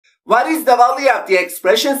What is the value of the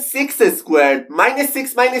expression 6 squared minus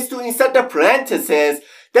 6 minus 2 inside the parentheses,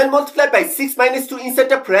 then multiplied by 6 minus 2 inside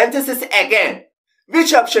the parentheses again?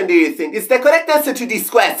 Which option do you think is the correct answer to this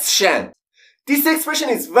question? This expression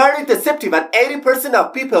is very deceptive and 80%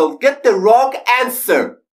 of people get the wrong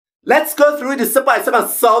answer. Let's go through it step by step and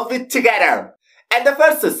solve it together. And the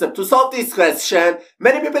first step to solve this question,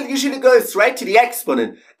 many people usually go straight to the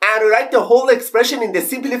exponent and write the whole expression in the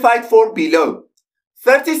simplified form below.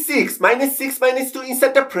 36 minus 6 minus 2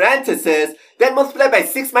 inside the parentheses, then multiply by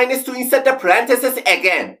 6 minus 2 inside the parentheses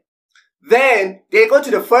again. Then they go to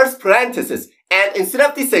the first parenthesis, and instead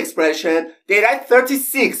of this expression, they write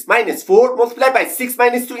 36 minus 4 multiplied by 6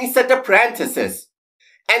 minus 2 inside the parentheses.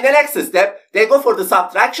 And the next step, they go for the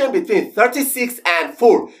subtraction between 36 and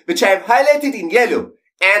 4, which I have highlighted in yellow.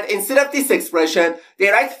 And instead of this expression, they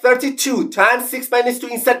write 32 times 6 minus 2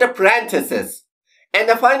 inside the parentheses. And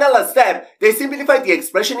the final step, they simplify the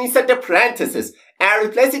expression inside the parentheses and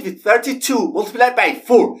replace it with 32 multiplied by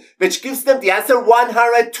 4, which gives them the answer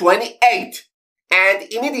 128. And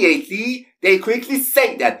immediately, they quickly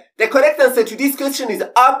say that the correct answer to this question is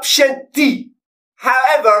option D.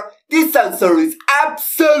 However, this answer is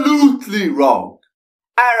absolutely wrong.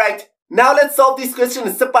 Alright, now let's solve this question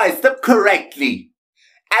step by step correctly.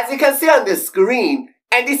 As you can see on the screen,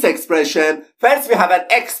 in this expression, first we have an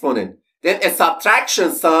exponent, then a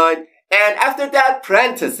subtraction sign, and after that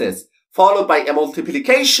parentheses, followed by a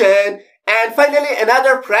multiplication, and finally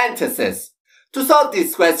another parenthesis. To solve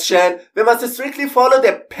this question, we must strictly follow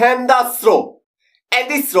the PEMDAS rule. And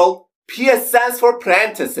this rule, P stands for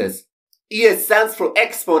parentheses, E stands for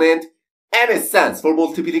exponent, M stands for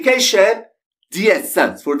multiplication, D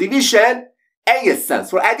stands for division, A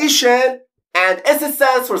stands for addition, and S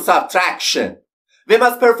stands for subtraction. We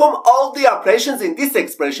must perform all the operations in this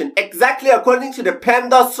expression exactly according to the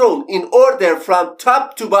PEMDAS rule in order from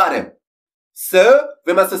top to bottom. So,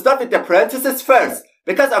 we must start with the parentheses first,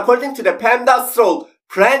 because according to the PEMDAS rule,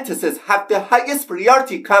 parentheses have the highest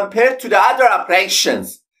priority compared to the other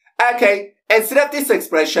operations. Okay, instead of this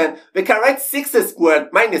expression, we can write 6 squared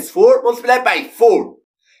minus 4 multiplied by 4.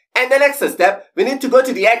 And the next step, we need to go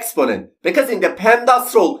to the exponent, because in the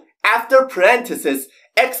PEMDAS rule, after parentheses,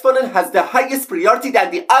 exponent has the highest priority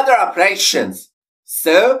than the other operations.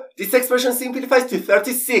 So, this expression simplifies to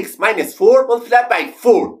 36 minus 4 multiplied by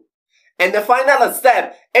 4. And the final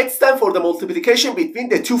step, it's time for the multiplication between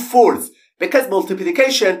the two 4s, because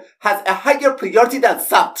multiplication has a higher priority than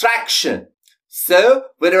subtraction. So,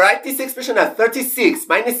 we write this expression as 36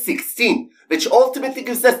 minus 16, which ultimately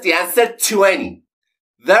gives us the answer 20.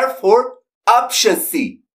 Therefore, option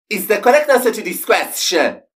C is the correct answer to this question.